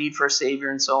and our need for a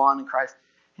Savior and so on in Christ.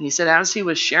 And he said as he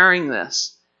was sharing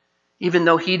this, even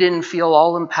though he didn't feel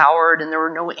all empowered and there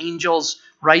were no angels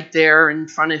right there in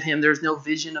front of him, there was no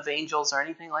vision of angels or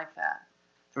anything like that.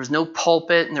 There was no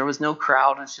pulpit and there was no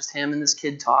crowd. It was just him and this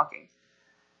kid talking.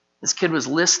 This kid was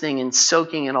listening and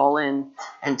soaking it all in.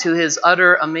 And to his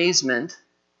utter amazement,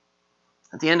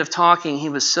 at the end of talking, he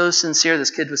was so sincere.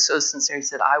 This kid was so sincere. He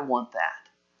said, I want that.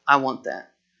 I want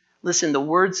that. Listen, the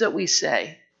words that we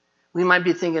say, we might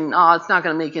be thinking, no, it's not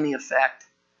going to make any effect.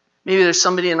 Maybe there's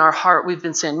somebody in our heart we've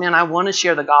been saying, man, I want to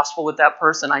share the gospel with that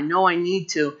person. I know I need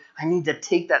to. I need to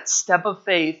take that step of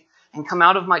faith and come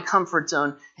out of my comfort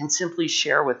zone and simply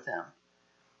share with them.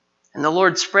 And the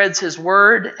Lord spreads his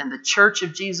word, and the church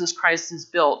of Jesus Christ is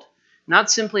built,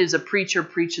 not simply as a preacher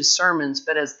preaches sermons,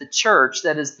 but as the church,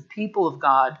 that is the people of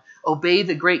God, obey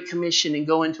the Great Commission and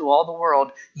go into all the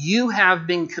world. You have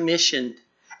been commissioned.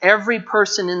 Every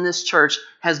person in this church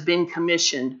has been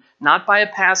commissioned, not by a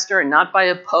pastor and not by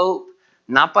a pope,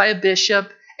 not by a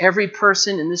bishop. Every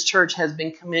person in this church has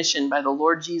been commissioned by the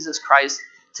Lord Jesus Christ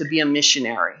to be a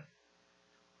missionary.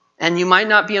 And you might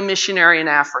not be a missionary in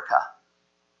Africa.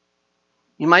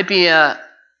 You might be a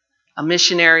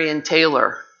missionary in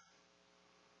Taylor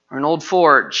or in Old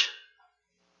Forge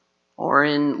or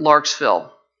in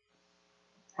Larksville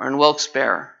or in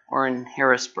Wilkes-Barre or in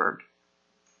Harrisburg.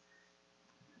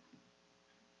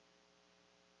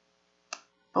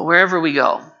 But wherever we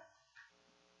go,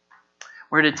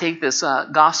 we're to take this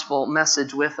gospel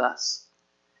message with us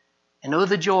and know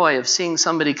the joy of seeing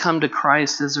somebody come to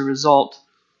Christ as a result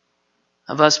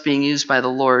of us being used by the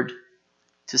Lord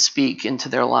to speak into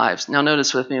their lives. Now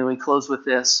notice with me when we close with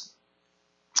this.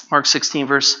 Mark 16,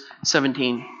 verse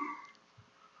 17.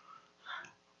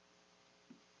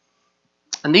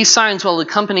 And these signs will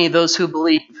accompany those who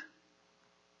believe.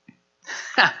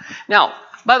 Now,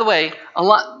 by the way, a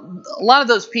lot of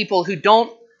those people who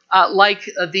don't like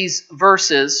these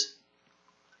verses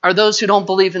are those who don't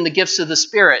believe in the gifts of the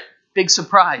Spirit. Big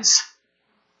surprise.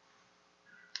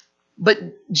 But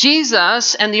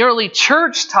Jesus and the early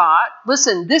church taught,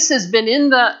 listen, this has been in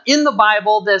the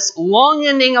Bible, this long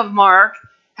ending of Mark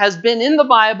has been in the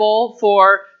Bible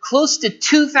for close to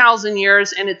 2,000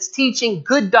 years, and it's teaching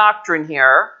good doctrine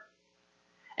here.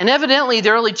 And evidently, the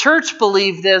early church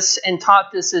believed this and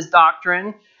taught this as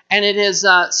doctrine, and it has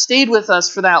stayed with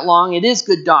us for that long. It is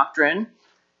good doctrine.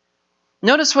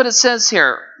 Notice what it says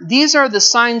here. These are the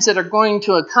signs that are going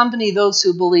to accompany those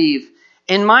who believe.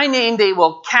 In my name, they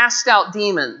will cast out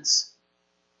demons.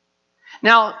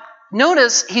 Now,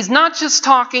 notice he's not just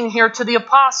talking here to the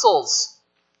apostles.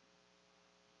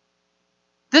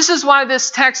 This is why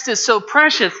this text is so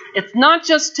precious. It's not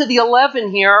just to the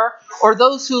 11 here or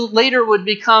those who later would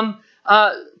become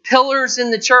pillars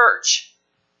in the church.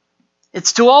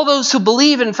 It's to all those who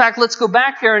believe. In fact, let's go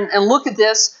back here and look at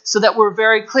this so that we're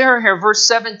very clear here. Verse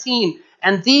 17.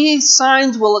 And these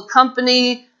signs will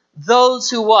accompany those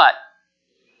who what?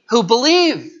 Who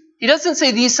believe. He doesn't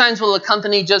say these signs will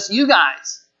accompany just you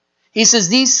guys. He says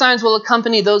these signs will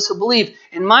accompany those who believe.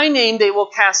 In my name they will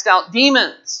cast out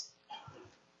demons.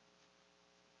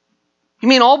 You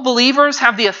mean all believers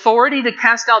have the authority to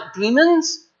cast out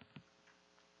demons?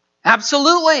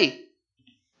 Absolutely.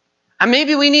 And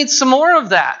maybe we need some more of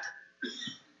that.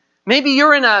 Maybe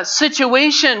you're in a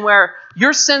situation where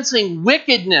you're sensing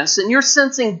wickedness and you're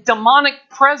sensing demonic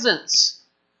presence.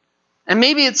 And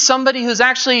maybe it's somebody who's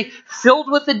actually filled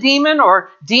with a demon or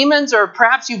demons, or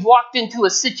perhaps you've walked into a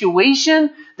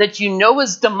situation that you know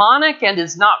is demonic and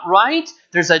is not right.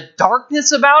 There's a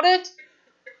darkness about it.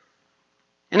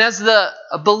 And as a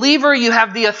believer, you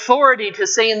have the authority to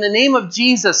say, in the name of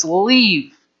Jesus,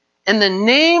 leave. In the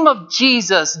name of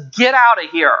Jesus, get out of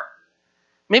here.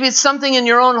 Maybe it's something in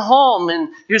your own home and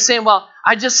you're saying, well,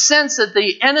 I just sense that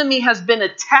the enemy has been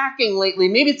attacking lately.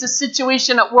 Maybe it's a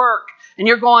situation at work. And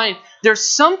you're going, there's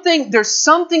something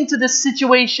to this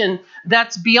situation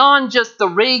that's beyond just the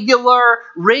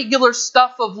regular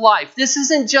stuff of life. This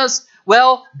isn't just,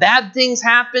 well, bad things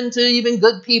happen to even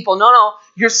good people. No.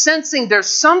 You're sensing there's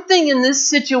something in this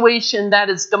situation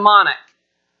that is demonic.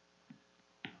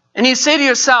 And you say to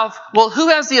yourself, well, who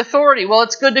has the authority? Well,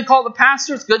 it's good to call the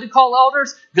pastor, it's good to call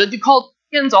elders, good to call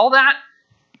deacons, all that.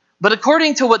 But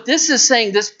according to what this is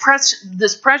saying, this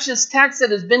precious text that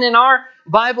has been in our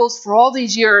Bibles for all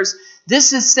these years,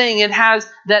 this is saying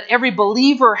that every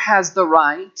believer has the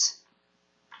right.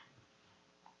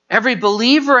 Every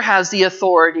believer has the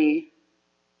authority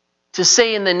to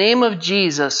say, in the name of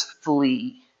Jesus,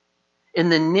 flee. In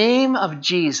the name of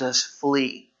Jesus,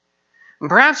 flee. And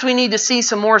perhaps we need to see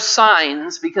some more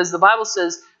signs, because the Bible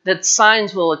says that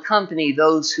signs will accompany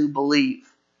those who believe.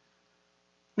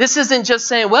 This isn't just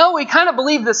saying, well, we kind of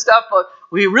believe this stuff, but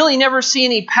we really never see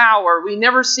any power. We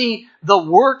never see the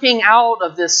working out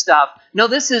of this stuff. No,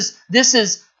 this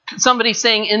is somebody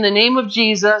saying, in the name of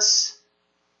Jesus,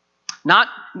 not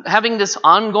having this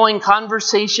ongoing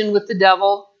conversation with the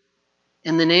devil.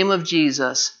 In the name of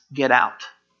Jesus, get out.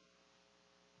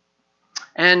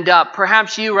 And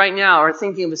perhaps you right now are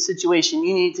thinking of a situation.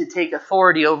 You need to take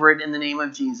authority over it in the name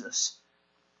of Jesus.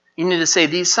 You need to say,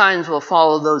 these signs will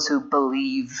follow those who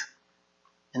believe.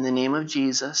 In the name of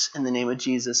Jesus,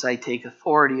 I take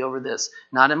authority over this.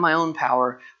 Not in my own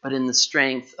power, but in the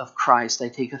strength of Christ. I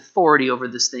take authority over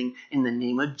this thing in the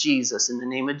name of Jesus. In the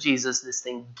name of Jesus, this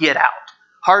thing, get out.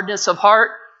 Hardness of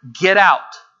heart, get out.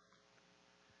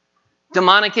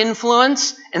 Demonic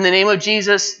influence, in the name of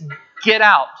Jesus, get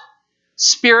out.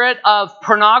 Spirit of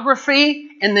pornography,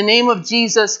 in the name of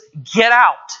Jesus, get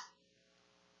out.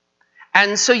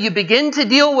 And so you begin to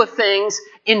deal with things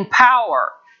in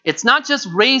power. It's not just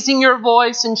raising your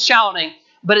voice and shouting,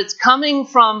 but it's coming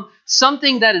from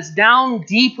something that is down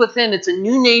deep within. It's a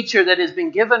new nature that has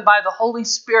been given by the Holy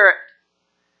Spirit.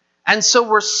 And so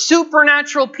we're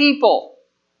supernatural people.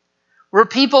 We're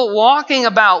people walking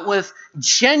about with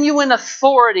genuine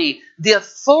authority, the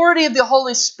authority of the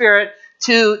Holy Spirit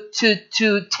to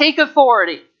take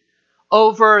authority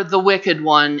over the wicked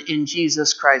one in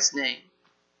Jesus Christ's name.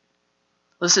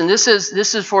 Listen, this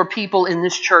is for people in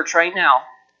this church right now.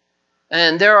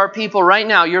 And there are people right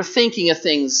now, you're thinking of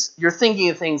things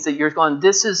that you're going,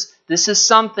 this is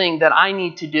something that I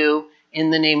need to do in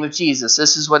the name of Jesus.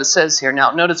 This is what it says here.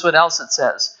 Now, notice what else it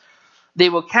says. They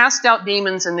will cast out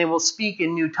demons and they will speak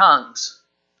in new tongues.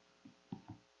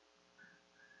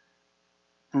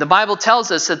 And the Bible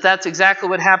tells us that that's exactly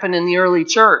what happened in the early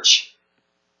church.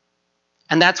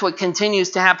 And that's what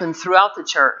continues to happen throughout the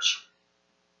church.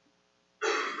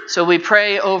 So we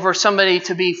pray over somebody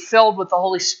to be filled with the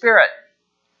Holy Spirit.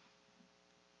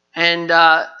 And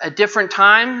at different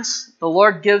times, the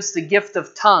Lord gives the gift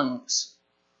of tongues.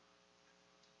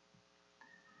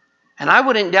 And I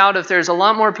wouldn't doubt if there's a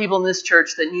lot more people in this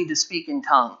church that need to speak in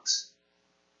tongues.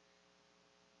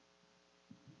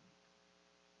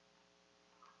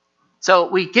 So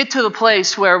we get to the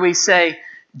place where we say,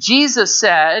 Jesus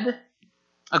said,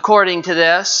 according to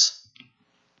this,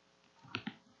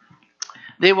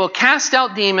 they will cast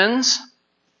out demons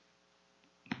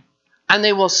and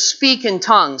they will speak in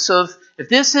tongues. So if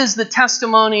this is the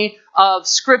testimony of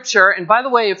Scripture, and by the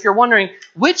way, if you're wondering,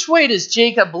 which way does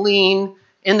Jacob lean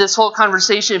in this whole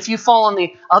conversation? If you fall on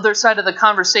the other side of the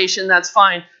conversation, that's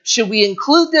fine. Should we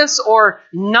include this or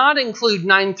not include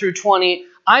 9 through 20?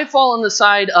 I fall on the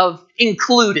side of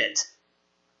include it.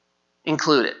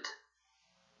 Include it.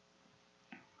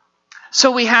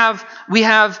 So we have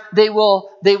they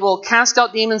will cast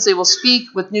out demons, they will speak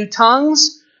with new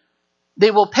tongues, they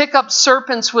will pick up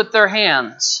serpents with their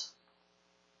hands.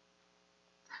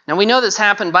 Now we know this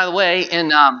happened, by the way,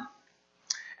 in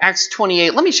Acts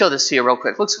 28. Let me show this to you real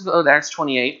quick. Let's go to Acts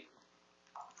 28.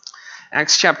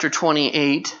 Acts chapter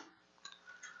 28.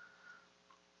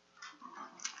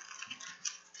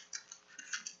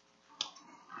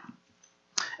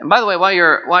 And by the way, while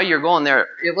you're going there,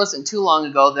 it wasn't too long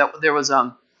ago that there was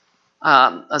a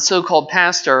so-called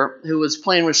pastor who was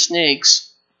playing with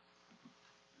snakes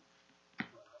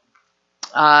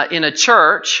in a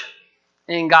church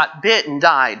and got bit and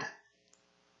died.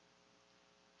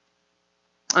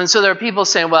 And so there are people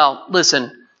saying, well,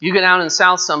 listen, you go down in the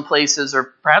south some places, or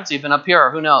perhaps even up here,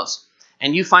 who knows,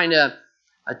 and you find a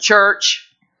church,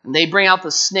 and they bring out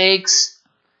the snakes,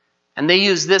 and they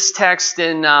use this text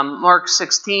in Mark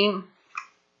 16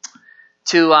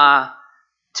 to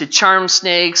charm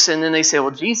snakes, and then they say,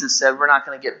 well, Jesus said we're not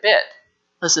going to get bit.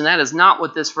 Listen, that is not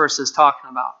what this verse is talking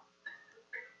about.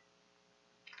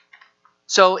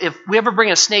 So if we ever bring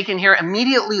a snake in here,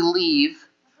 immediately leave,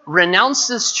 renounce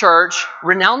this church,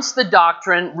 renounce the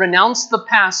doctrine, renounce the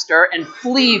pastor, and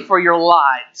flee for your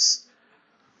lives.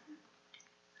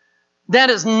 That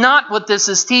is not what this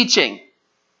is teaching.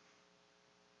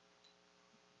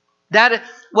 We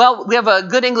have a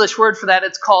good English word for that.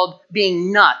 It's called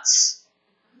being nuts.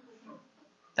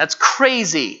 That's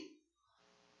crazy.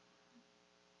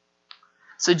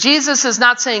 So Jesus is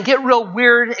not saying get real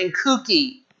weird and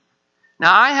kooky.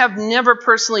 Now, I have never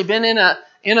personally been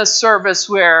in a service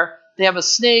where they have a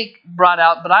snake brought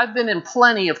out, but I've been in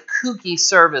plenty of kooky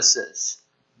services.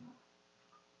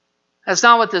 That's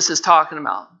not what this is talking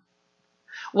about.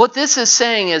 What this is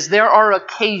saying is there are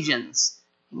occasions,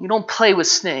 you don't play with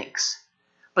snakes,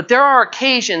 but there are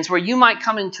occasions where you might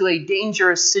come into a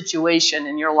dangerous situation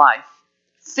in your life,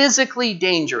 physically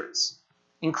dangerous,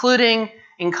 including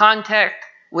in contact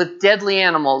with deadly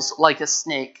animals like a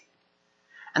snake.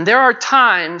 And there are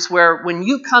times where when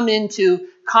you come into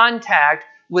contact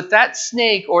with that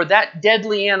snake or that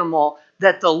deadly animal,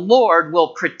 that the Lord will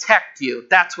protect you.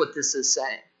 That's what this is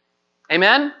saying.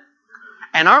 Amen?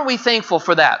 And aren't we thankful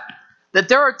for that? That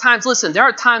there are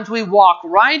times we walk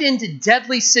right into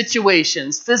deadly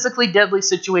situations, physically deadly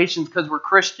situations because we're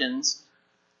Christians.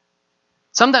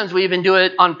 Sometimes we even do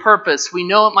it on purpose. We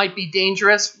know it might be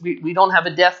dangerous. We don't have a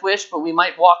death wish, but we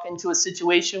might walk into a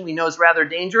situation we know is rather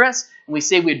dangerous, and we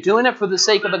say we're doing it for the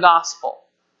sake of the gospel.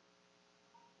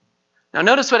 Now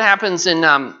notice what happens in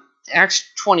Acts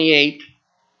 28.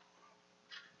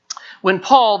 When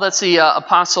Paul, that's the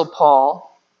Apostle Paul,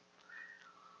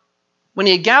 when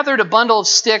he had gathered a bundle of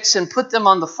sticks and put them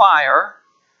on the fire,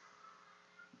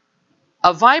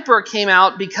 a viper came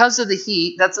out because of the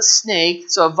heat. That's a snake.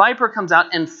 So a viper comes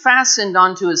out and fastened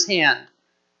onto his hand.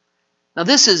 Now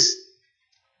this is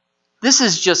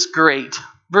just great.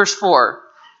 Verse 4.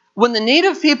 When the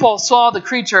native people saw the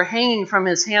creature hanging from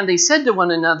his hand, they said to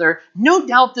one another, "No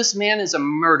doubt this man is a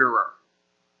murderer."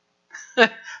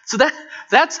 So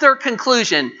that's their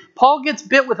conclusion. Paul gets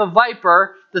bit with a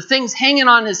viper. The thing's hanging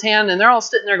on his hand, and they're all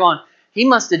sitting there going, he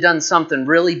must have done something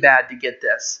really bad to get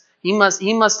this. He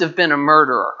must have been a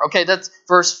murderer. Okay, that's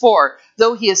verse 4.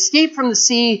 Though he escaped from the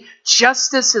sea,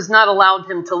 justice has not allowed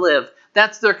him to live.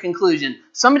 That's their conclusion.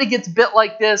 Somebody gets bit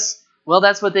like this, well,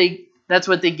 that's what they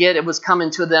get. It was coming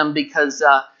to them because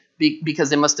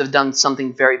they must have done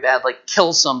something very bad, like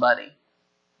kill somebody.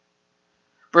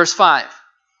 Verse 5.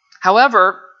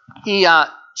 However, he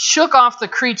shook off the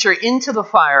creature into the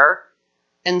fire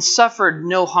and suffered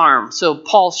no harm. So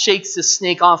Paul shakes the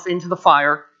snake off into the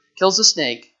fire, kills the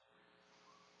snake.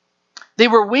 They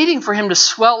were waiting for him to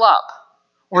swell up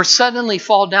or suddenly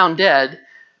fall down dead.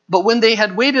 But when they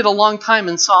had waited a long time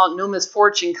and saw no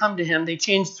misfortune come to him, they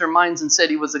changed their minds and said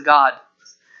he was a god.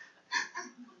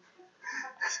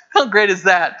 How great is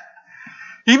that?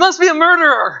 He must be a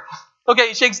murderer. Okay,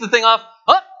 he shakes the thing off.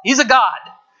 Oh, he's a god.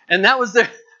 And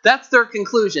that's their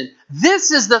conclusion.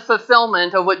 This is the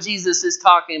fulfillment of what Jesus is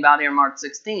talking about here in Mark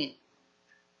 16.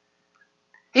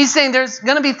 He's saying there's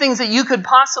going to be things that you could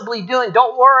possibly do, and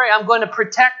don't worry, I'm going to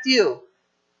protect you.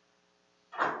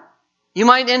 You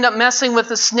might end up messing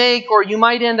with a snake, or you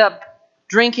might end up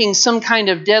drinking some kind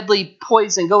of deadly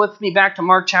poison. Go with me back to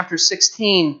Mark chapter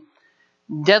 16.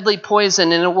 Deadly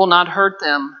poison, and it will not hurt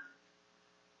them.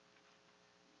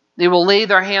 They will lay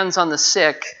their hands on the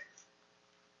sick.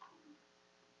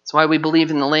 That's why we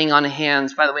believe in the laying on of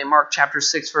hands. By the way, Mark chapter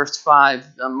 6, verse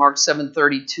 5, Mark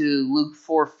 7:32, Luke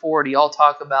 4:40, all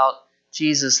talk about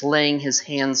Jesus laying his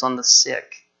hands on the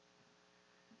sick.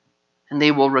 And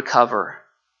they will recover.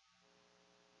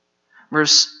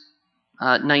 Verse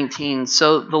 19,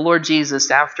 so the Lord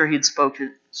Jesus, after he'd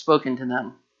spoken to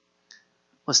them,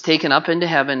 was taken up into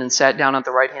heaven and sat down at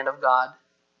the right hand of God.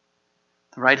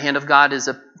 The right hand of God is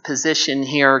a position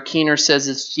here. Keener says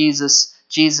it's Jesus.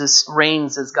 Jesus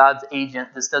reigns as God's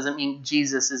agent. This doesn't mean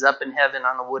Jesus is up in heaven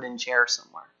on a wooden chair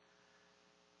somewhere.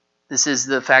 This is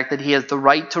the fact that he has the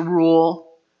right to rule.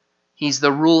 He's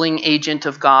the ruling agent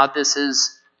of God. This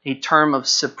is a term of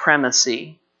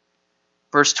supremacy.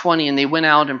 Verse 20, and they went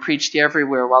out and preached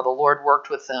everywhere while the Lord worked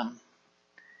with them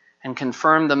and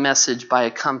confirmed the message by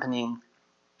accompanying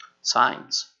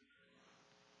signs.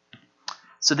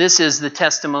 So this is the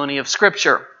testimony of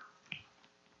Scripture.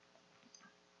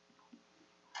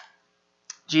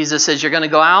 Jesus says you're going to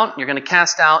go out, you're going to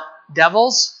cast out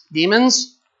devils,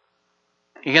 demons.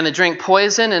 You're going to drink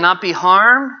poison and not be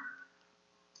harmed.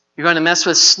 You're going to mess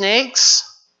with snakes,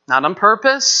 not on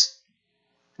purpose,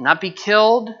 not be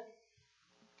killed.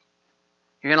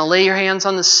 You're going to lay your hands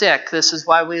on the sick. This is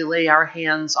why we lay our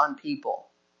hands on people.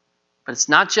 But it's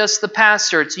not just the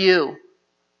pastor, it's you.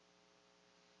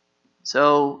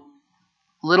 So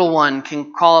Little one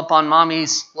can crawl up on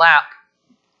mommy's lap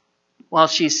while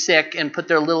she's sick and put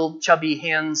their little chubby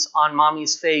hands on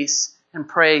mommy's face and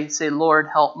pray, say, Lord,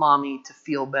 help mommy to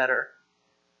feel better.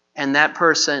 And that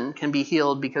person can be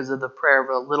healed because of the prayer of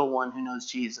a little one who knows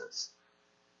Jesus.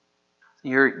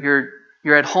 You're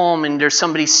at home and there's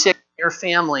somebody sick in your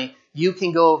family. You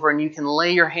can go over and you can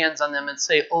lay your hands on them and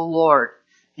say, oh Lord,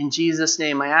 in Jesus'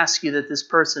 name, I ask you that this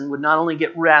person would not only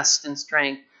get rest and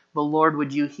strength, but Lord,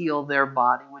 would you heal their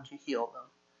body? Would you heal them?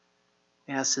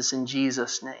 I ask this in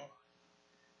Jesus' name.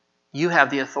 You have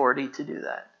the authority to do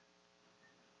that.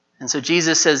 And so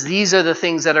Jesus says, these are the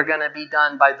things that are going to be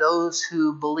done by those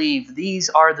who believe. These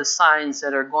are the signs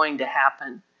that are going to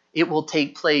happen. It will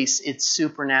take place. It's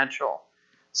supernatural.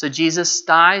 So Jesus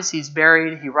dies, he's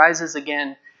buried, he rises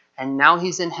again, and now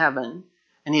he's in heaven.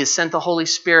 And he has sent the Holy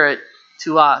Spirit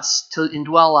to us, to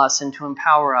indwell us and to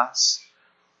empower us,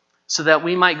 so that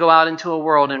we might go out into a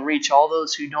world and reach all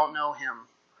those who don't know him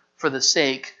for the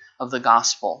sake of the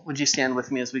gospel. Would you stand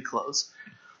with me as we close?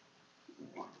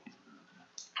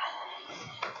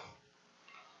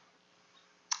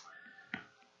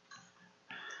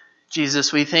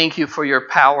 Jesus, we thank you for your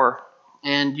power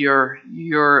and your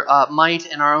might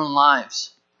in our own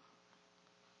lives.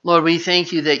 Lord, we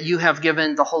thank you that you have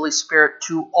given the Holy Spirit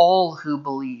to all who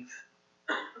believe.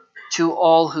 To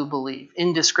all who believe,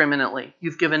 indiscriminately.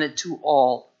 You've given it to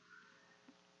all.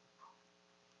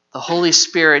 The Holy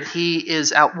Spirit, he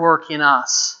is at work in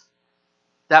us.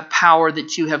 That power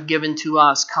that you have given to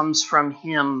us comes from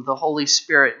him, the Holy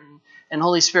Spirit. And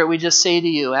Holy Spirit, we just say to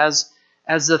you, as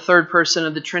the third person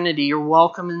of the Trinity, you're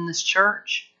welcome in this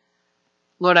church.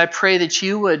 Lord, I pray that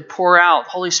you would pour out,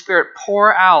 Holy Spirit,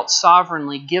 pour out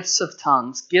sovereignly gifts of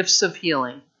tongues, gifts of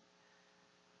healing.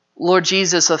 Lord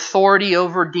Jesus, authority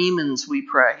over demons, we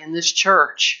pray, in this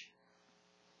church.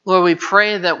 Lord, we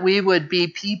pray that we would be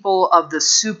people of the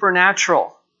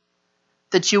supernatural,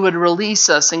 that you would release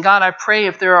us. And God, I pray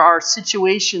if there are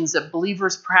situations that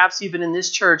believers, perhaps even in this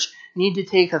church, need to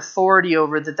take authority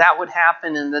over, that would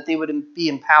happen and that they would be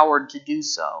empowered to do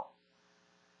so.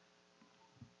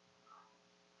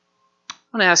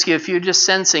 I want to ask you if you're just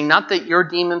sensing, not that you're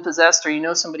demon-possessed or you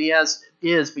know somebody else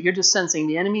is, but you're just sensing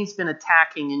the enemy's been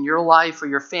attacking in your life or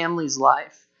your family's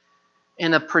life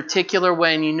in a particular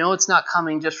way, and you know it's not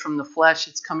coming just from the flesh,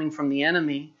 it's coming from the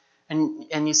enemy.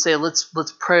 And you say, let's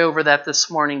pray over that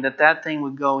this morning, that thing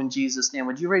would go in Jesus' name.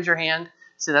 Would you raise your hand?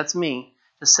 Say, that's me.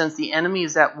 Just sense the enemy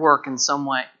is at work in some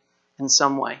way. In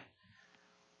some way.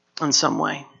 In some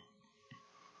way.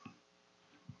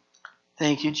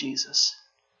 Thank you, Jesus.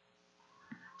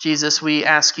 Jesus, we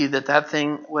ask you that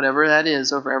thing, whatever that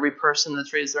is, over every person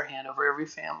that's raised their hand, over every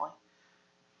family,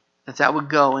 that would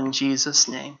go in Jesus'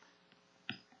 name.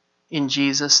 In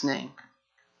Jesus' name.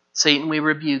 Satan, we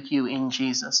rebuke you in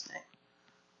Jesus' name.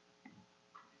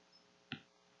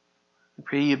 We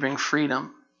pray you bring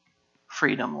freedom.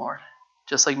 Freedom, Lord.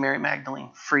 Just like Mary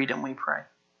Magdalene. Freedom, we pray.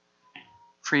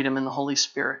 Freedom in the Holy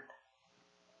Spirit.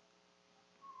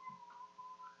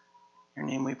 In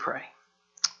your name we pray.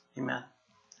 Amen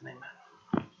and amen.